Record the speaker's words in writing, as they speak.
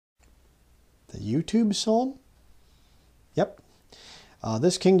The YouTube psalm? Yep.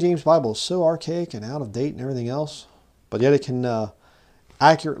 This King James Bible is so archaic and out of date and everything else, but yet it can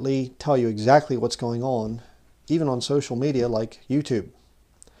accurately tell you exactly what's going on, even on social media like YouTube.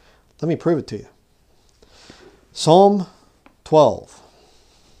 Let me prove it to you. Psalm 12.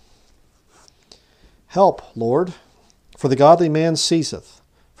 Help, Lord, for the godly man ceaseth,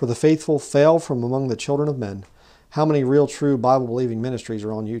 for the faithful fail from among the children of men. How many real, true, Bible-believing ministries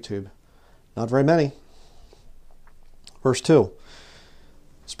are on YouTube? Not very many. Verse 2.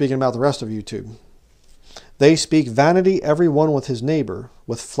 Speaking about the rest of YouTube. They speak vanity, every one with his neighbor.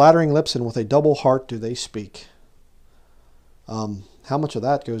 With flattering lips and with a double heart do they speak. How much of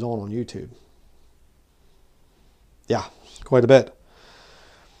that goes on YouTube? Yeah, quite a bit.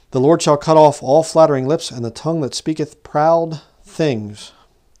 The Lord shall cut off all flattering lips, and the tongue that speaketh proud things.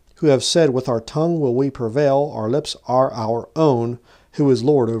 Who have said, with our tongue will we prevail, our lips are our own, who is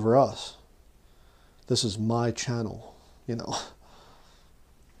Lord over us. This is my channel, you know.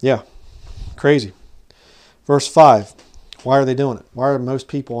 Yeah, crazy. Verse 5. Why are they doing it? Why are most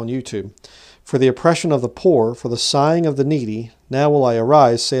people on YouTube? For the oppression of the poor, for the sighing of the needy, now will I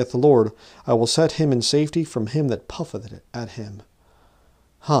arise, saith the Lord. I will set him in safety from him that puffeth at him.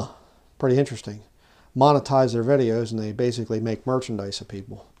 Huh, pretty interesting. Monetize their videos and they basically make merchandise of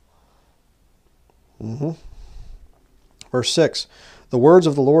people. Verse 6. The words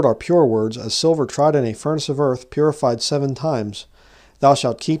of the Lord are pure words, as silver tried in a furnace of earth, purified 7 times. Thou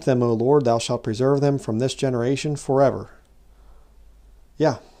shalt keep them, O Lord, thou shalt preserve them from this generation forever.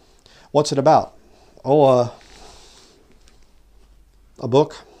 Yeah. What's it about? Oh, a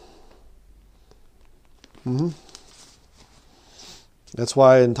book. That's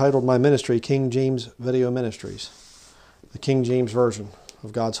why I entitled my ministry King James Video Ministries. The King James Version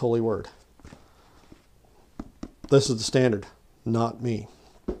of God's Holy Word. This is the standard, not me.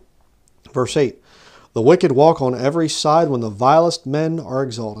 Verse 8. The wicked walk on every side when the vilest men are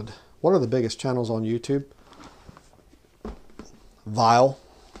exalted. What are the biggest channels on YouTube? Vile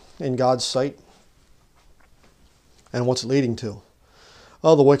in God's sight. And what's it leading to?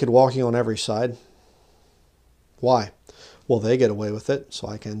 Oh, the wicked walking on every side. Why? Well, they get away with it, so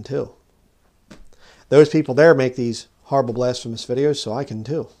I can too. Those people there make these horrible blasphemous videos, so I can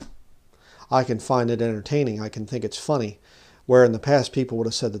too. I can find it entertaining. I can think it's funny. Where in the past people would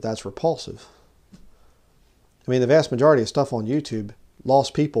have said that that's repulsive. I mean, the vast majority of stuff on YouTube,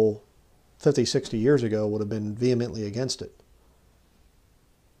 lost people 50, 60 years ago would have been vehemently against it.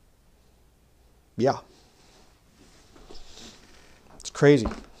 Yeah. It's crazy.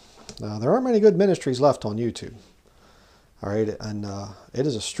 There aren't many good ministries left on YouTube. All right, and it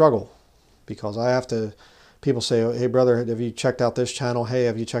is a struggle because I have to, people say, hey brother, have you checked out this channel? Hey,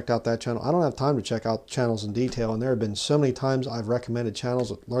 have you checked out that channel? I don't have time to check out channels in detail, and there have been so many times I've recommended channels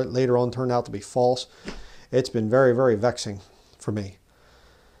that later on turned out to be false. It's been very, very vexing for me.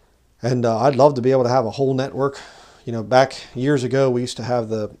 And I'd love to be able to have a whole network. You know, back years ago, we used to have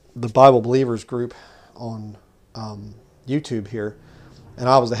the Bible Believers group on YouTube here, and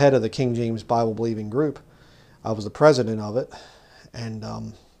I was the head of the King James Bible Believing group. I was the president of it, and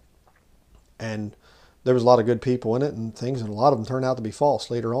there was a lot of good people in it and things, and a lot of them turned out to be false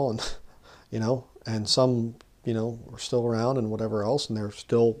later on, you know, and some, you know, are still around and whatever else, and they're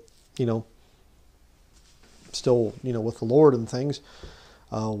still, you know, with the Lord and things,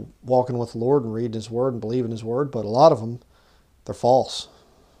 walking with the Lord and reading His Word and believing His Word, but a lot of them, they're false,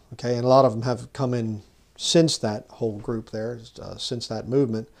 okay, and a lot of them have come in since that whole group there, since that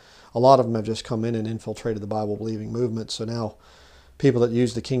movement. A lot of them have just come in and infiltrated the Bible-believing movement. So now people that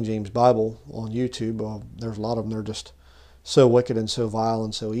use the King James Bible on YouTube, there's a lot of them, they're just so wicked and so vile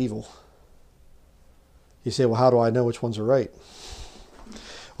and so evil. You say, well, how do I know which ones are right?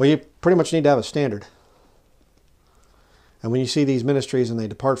 Well, you pretty much need to have a standard. And when you see these ministries and they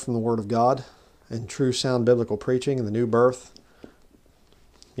depart from the Word of God and true sound biblical preaching and the new birth,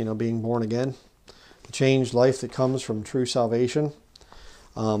 you know, being born again, the changed life that comes from true salvation,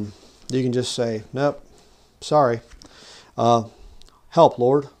 you can just say, nope, sorry. Help,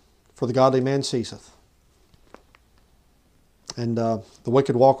 Lord, for the godly man ceaseth. And the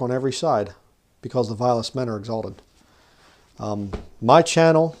wicked walk on every side, because the vilest men are exalted. My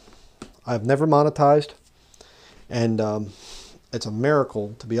channel, I've never monetized, and it's a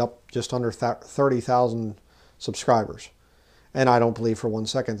miracle to be up just under 30,000 subscribers. And I don't believe for 1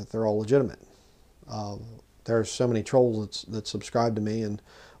 second that they're all legitimate. There's so many trolls that subscribe to me and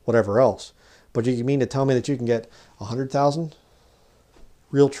whatever else. But you mean to tell me that you can get 100,000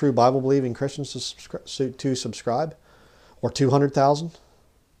 real true Bible-believing Christians to subscribe? Or 200,000?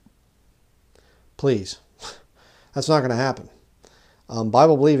 Please. That's not going to happen.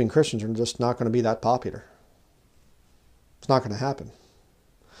 Bible-believing Christians are just not going to be that popular. It's not going to happen.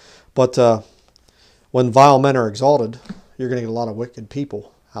 But when vile men are exalted, you're going to get a lot of wicked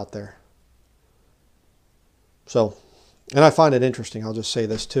people out there. So, and I find it interesting, I'll just say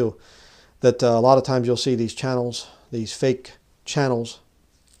this too, that a lot of times you'll see these channels, these fake channels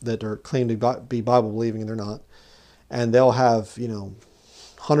that are claimed to be Bible-believing and they're not. And they'll have,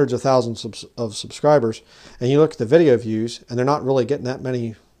 hundreds of thousands of subscribers. And you look at the video views and they're not really getting that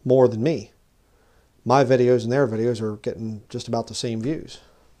many more than me. My videos and their videos are getting just about the same views.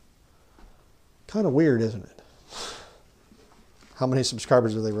 Kind of weird, isn't it? How many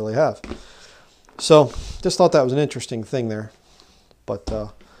subscribers do they really have? So, just thought that was an interesting thing there. But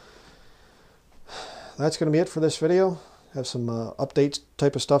that's going to be it for this video. Have some updates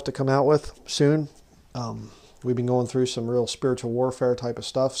type of stuff to come out with soon. We've been going through some real spiritual warfare type of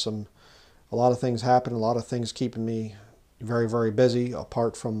stuff. A lot of things happen. A lot of things keeping me very, very busy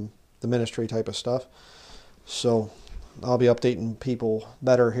apart from the ministry type of stuff. So I'll be updating people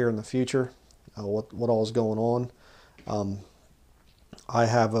better here in the future. What all is going on. I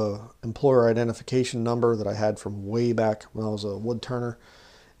have a employer identification number that I had from way back when I was a wood turner,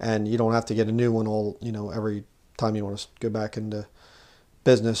 and you don't have to get a new one every time you want to go back into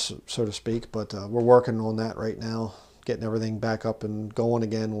business, so to speak. But we're working on that right now, getting everything back up and going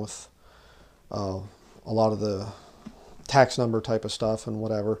again with a lot of the tax number type of stuff and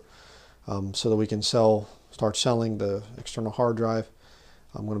whatever, so that we can start selling the external hard drive.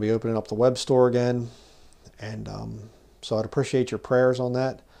 I'm going to be opening up the web store again, and so I'd appreciate your prayers on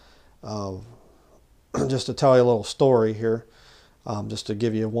that. Just to tell you a little story here, just to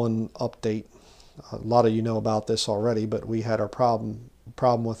give you one update. A lot of you know about this already, but we had our problem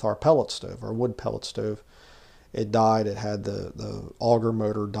with our pellet stove, our wood pellet stove. It died. It had the auger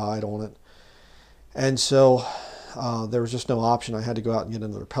motor died on it, and so there was just no option. I had to go out and get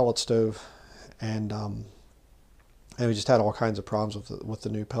another pellet stove, and we just had all kinds of problems with the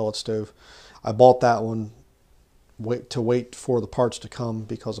new pellet stove. I bought that one to wait for the parts to come,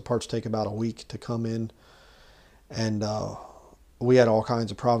 because the parts take about a week to come in, and we had all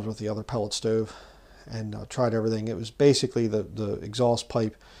kinds of problems with the other pellet stove, and tried everything. It was basically the exhaust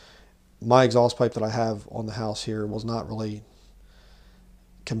pipe. My exhaust pipe that I have on the house here was not really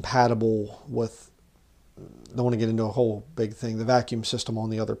compatible with, don't want to get into a whole big thing, the vacuum system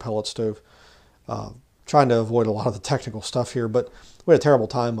on the other pellet stove. Trying to avoid a lot of the technical stuff here, but we had a terrible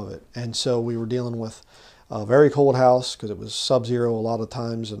time of it. And so we were dealing with a very cold house because it was sub-zero a lot of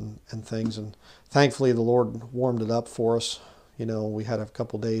times and things. And thankfully the Lord warmed it up for us. We had a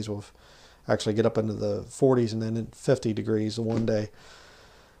couple days of actually get up into the 40s and then in 50 degrees the one day.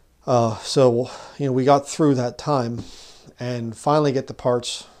 So we got through that time and finally get the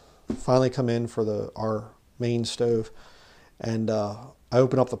parts, finally come in for our main stove. And I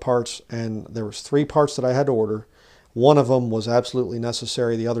opened up the parts, and there was 3 parts that I had to order. One of them was absolutely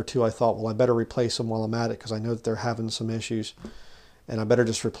necessary. The other 2 I thought, well, I better replace them while I'm at it, because I know that they're having some issues, and I better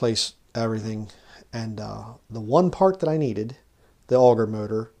just replace everything. And the one part that I needed, the auger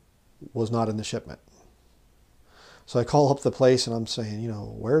motor, was not in the shipment. So I call up the place and I'm saying,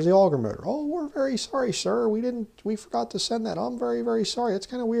 where's the auger motor? Oh, we're very sorry, sir. We forgot to send that. I'm very, very sorry. It's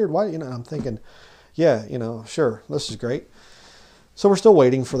kind of weird. Why? I'm thinking, yeah, sure, this is great. So we're still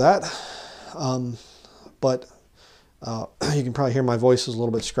waiting for that. But you can probably hear my voice is a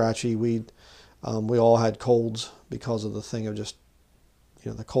little bit scratchy. We all had colds because of the thing of just,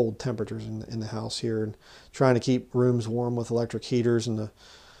 the cold temperatures in the house here, and trying to keep rooms warm with electric heaters and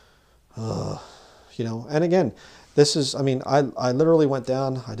and again, this is, I literally went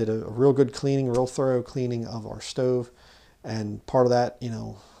down, I did a real good cleaning, real thorough cleaning of our stove, and part of that,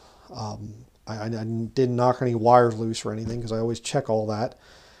 I didn't knock any wires loose or anything, because I always check all that,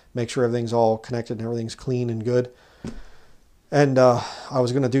 make sure everything's all connected and everything's clean and good. And I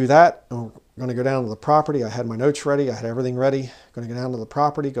was going to do that. I'm going to go down to the property. I had my notes ready. I had everything ready. Going to go down to the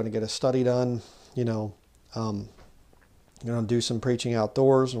property, going to get a study done, going to do some preaching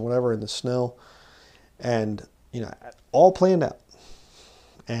outdoors and whatever in the snow. And, all planned out.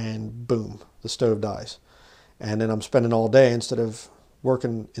 And boom, the stove dies. And then I'm spending all day, instead of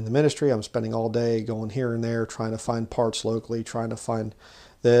working in the ministry, I'm spending all day going here and there, trying to find parts locally, trying to find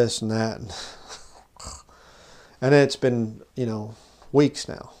this and that. And it's been, weeks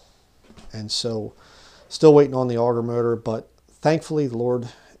now. And so still waiting on the auger motor, but thankfully the Lord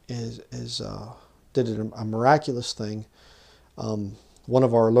did a miraculous thing. One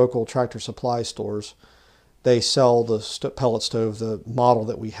of our local tractor supply stores, they sell the pellet stove, the model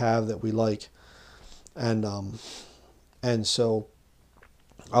that we have that we like. And so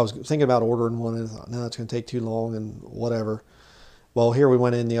I was thinking about ordering one, and I thought, no, it's going to take too long and whatever. Well, here we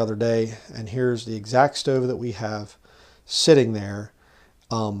went in the other day, and here's the exact stove that we have sitting there.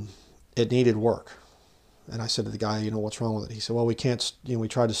 It needed work. And I said to the guy, what's wrong with it? He said, well, we can't, we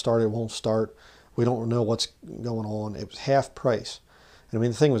tried to start it, it won't start. We don't know what's going on. It was half price. And I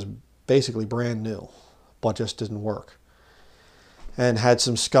mean, the thing was basically brand new, but just didn't work. And had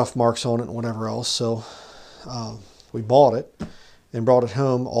some scuff marks on it and whatever else. So we bought it and brought it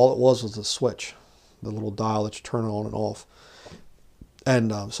home. All it was the switch, the little dial that you turn on and off.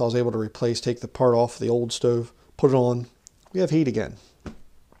 And so I was able to take the part off the old stove, put it on. We have heat again.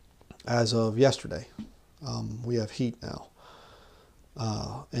 As of yesterday, we have heat now.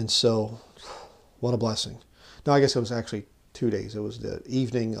 And so, what a blessing. No, I guess it was actually 2 days. It was the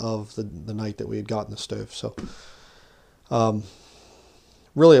evening of the night that we had gotten the stove. So,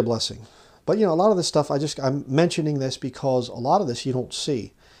 really a blessing. But, a lot of this stuff, I'm mentioning this because a lot of this you don't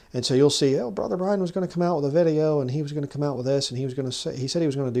see. And so you'll see, oh, Brother Bryan was going to come out with a video, and he was going to come out with this, and he said he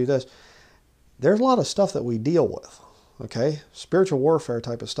was going to do this. There's a lot of stuff that we deal with, okay? Spiritual warfare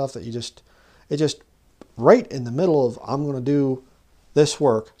type of stuff that it just right in the middle of, I'm going to do this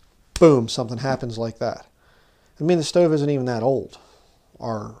work, boom, something happens like that. I mean, the stove isn't even that old.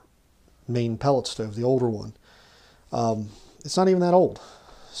 Our main pellet stove, the older one, it's not even that old.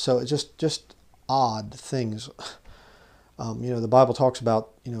 So it's just odd things. The Bible talks about,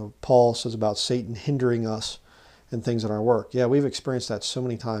 Paul says about Satan hindering us and things in our work. Yeah, we've experienced that so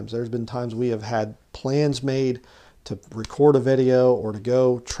many times. There's been times we have had plans made to record a video or to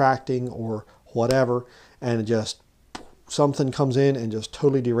go tracting or whatever, and just something comes in and just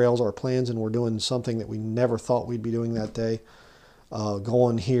totally derails our plans, and we're doing something that we never thought we'd be doing that day.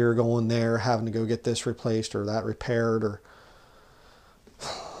 Going here, going there, having to go get this replaced or that repaired. Or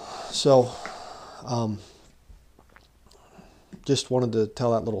so, just wanted to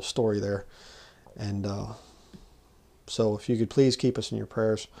tell that little story there. And so if you could please keep us in your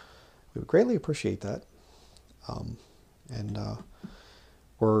prayers, we would greatly appreciate that.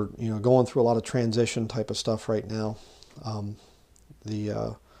 We're going through a lot of transition type of stuff right now.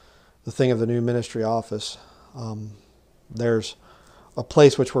 The thing of the new ministry office, there's a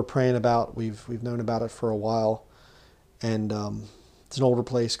place which we're praying about. We've known about it for a while, and it's an older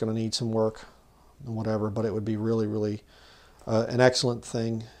place, going to need some work and whatever, but it would be really, really an excellent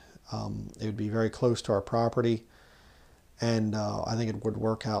thing. It would be very close to our property, and I think it would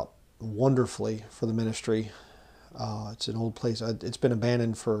work out wonderfully for the ministry. It's an old place. It's been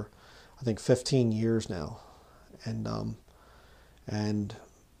abandoned for, I think, 15 years now, and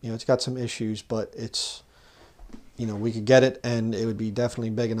it's got some issues, but it's, we could get it, and it would be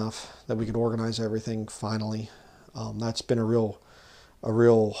definitely big enough that we could organize everything finally. That's been a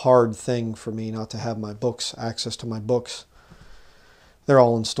real hard thing for me, not to have my books, access to my books. They're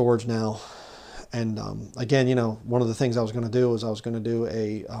all in storage now. And again, one of the things I was going to do was I was going to do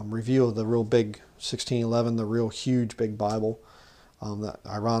a review of the real big 1611, the real huge big Bible that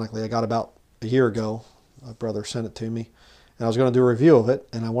ironically I got about a year ago. My brother sent it to me. And I was going to do a review of it,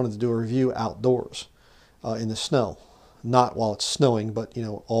 and I wanted to do a review outdoors in the snow. Not while it's snowing, but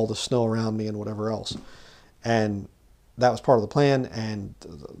all the snow around me and whatever else. And that was part of the plan, and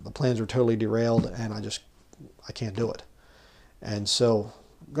the plans were totally derailed, and I can't do it. And so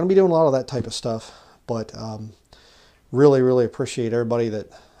I'm going to be doing a lot of that type of stuff, but really, really appreciate everybody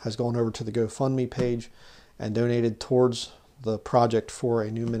that has gone over to the GoFundMe page and donated towards the project for a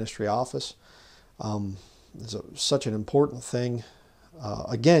new ministry office. It's such an important thing.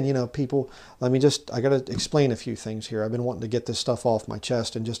 Again, people, I got to explain a few things here. I've been wanting to get this stuff off my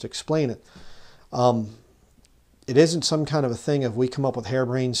chest and just explain it. It isn't some kind of a thing of we come up with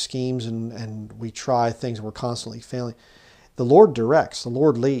harebrained schemes and we try things and we're constantly failing. The Lord directs, the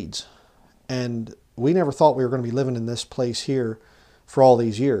Lord leads. And we never thought we were going to be living in this place here for all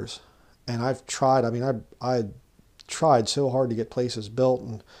these years. And I've tried, I tried so hard to get places built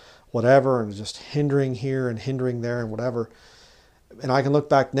and whatever, and just hindering here and hindering there and whatever. And I can look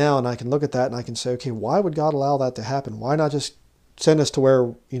back now and I can look at that and I can say, okay, why would God allow that to happen? Why not just send us to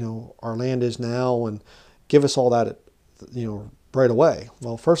where, our land is now and give us all that, right away?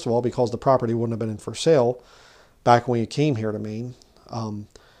 Well, first of all, because the property wouldn't have been for sale back when you came here to Maine.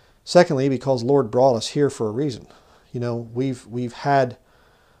 Secondly, because the Lord brought us here for a reason. We've had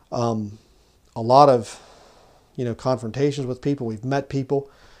a lot of, confrontations with people. We've met people,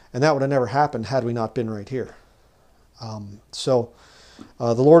 and that would have never happened had we not been right here. So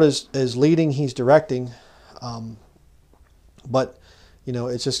the Lord is leading, He's directing, but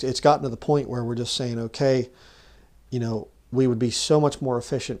it's gotten to the point where we're just saying, okay, we would be so much more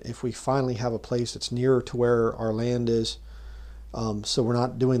efficient if we finally have a place that's nearer to where our land is, so we're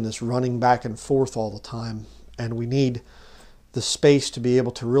not doing this running back and forth all the time. And we need the space to be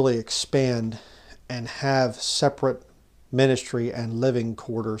able to really expand and have separate ministry and living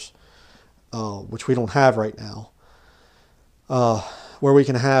quarters, which we don't have right now, where we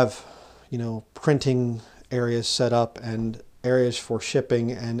can have, printing areas set up and areas for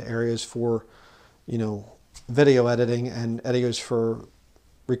shipping and areas for, video editing and areas for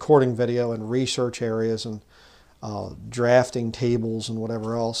recording video and research areas and drafting tables and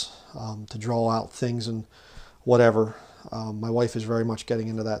whatever else, to draw out things and whatever. My wife is very much getting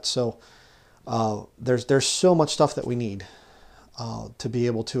into that. So there's so much stuff that we need to be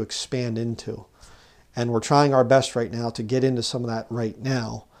able to expand into. And we're trying our best right now to get into some of that right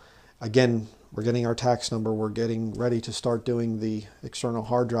now. Again, we're getting our tax number. We're getting ready to start doing the external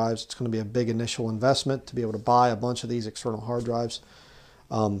hard drives. It's going to be a big initial investment to be able to buy a bunch of these external hard drives.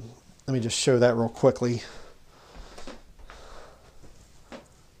 Let me just show that real quickly.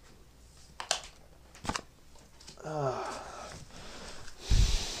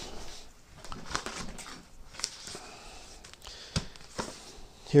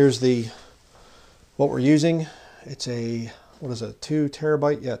 Here's what we're using. It's a, 2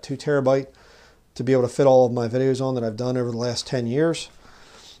 terabyte? Yeah, 2 terabyte to be able to fit all of my videos on that I've done over the last 10 years.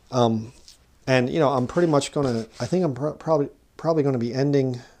 And I'm pretty much I think I'm probably going to be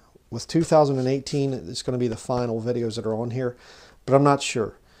ending with 2018. It's going to be the final videos that are on here, but I'm not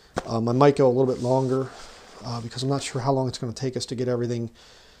sure. I might go a little bit longer because I'm not sure how long it's going to take us to get everything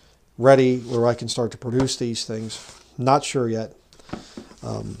ready where I can start to produce these things. Not sure yet.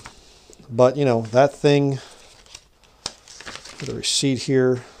 But that thing, the receipt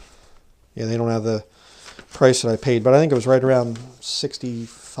here, yeah, they don't have the price that I paid, but I think it was right around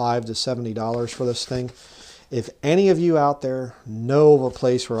 $65 to $70 for this thing. If any of you out there know of a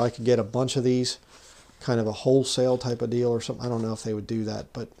place where I could get a bunch of these, kind of a wholesale type of deal or something, I don't know if they would do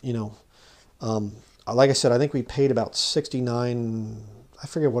that, but like I said, I think we paid about $69, I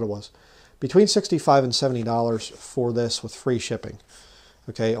forget what it was, between $65 and $70 for this with free shipping,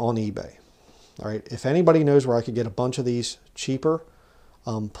 okay, on eBay. All right, if anybody knows where I could get a bunch of these cheaper,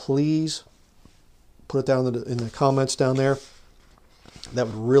 please put it down in the comments down there. That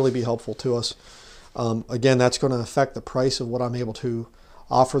would really be helpful to us. Again, that's going to affect the price of what I'm able to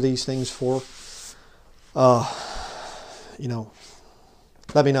offer these things for. Let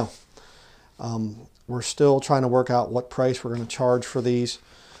me know. We're still trying to work out what price we're going to charge for these.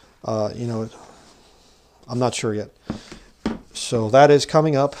 I'm not sure yet. So that is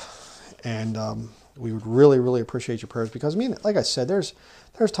coming up, and we would really, really appreciate your prayers, because like I said, there's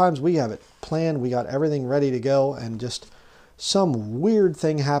times we have it planned, we got everything ready to go, and just some weird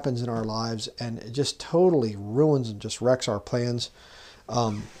thing happens in our lives, and it just totally ruins and just wrecks our plans.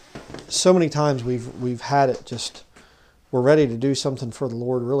 So many times we've had it just, we're ready to do something for the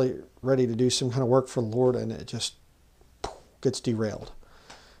Lord, really ready to do some kind of work for the Lord, and it just gets derailed.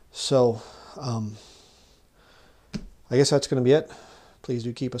 So I guess that's going to be it. Please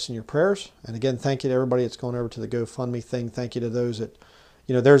do keep us in your prayers. And again, thank you to everybody that's going over to the GoFundMe thing. Thank you to those that,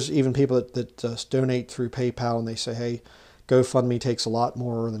 there's even people that just donate through PayPal, and they say, hey, GoFundMe takes a lot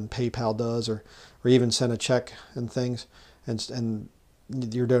more than PayPal does, or even send a check and things, and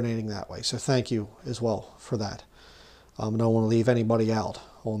you're donating that way. So thank you as well for that. I don't want to leave anybody out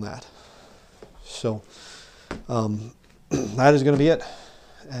on that. So that is going to be it.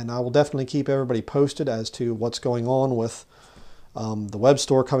 And I will definitely keep everybody posted as to what's going on with the web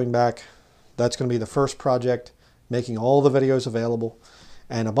store coming back. That's going to be the first project, making all the videos available,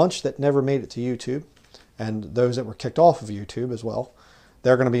 and a bunch that never made it to YouTube, and those that were kicked off of YouTube as well.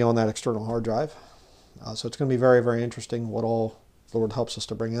 They're going to be on that external hard drive. So it's going to be very, very interesting what all the Lord helps us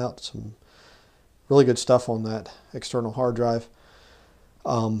to bring out. Some really good stuff on that external hard drive.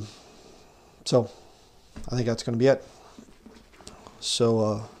 So I think that's going to be it.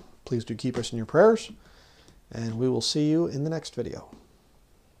 So please do keep us in your prayers, and we will see you in the next video.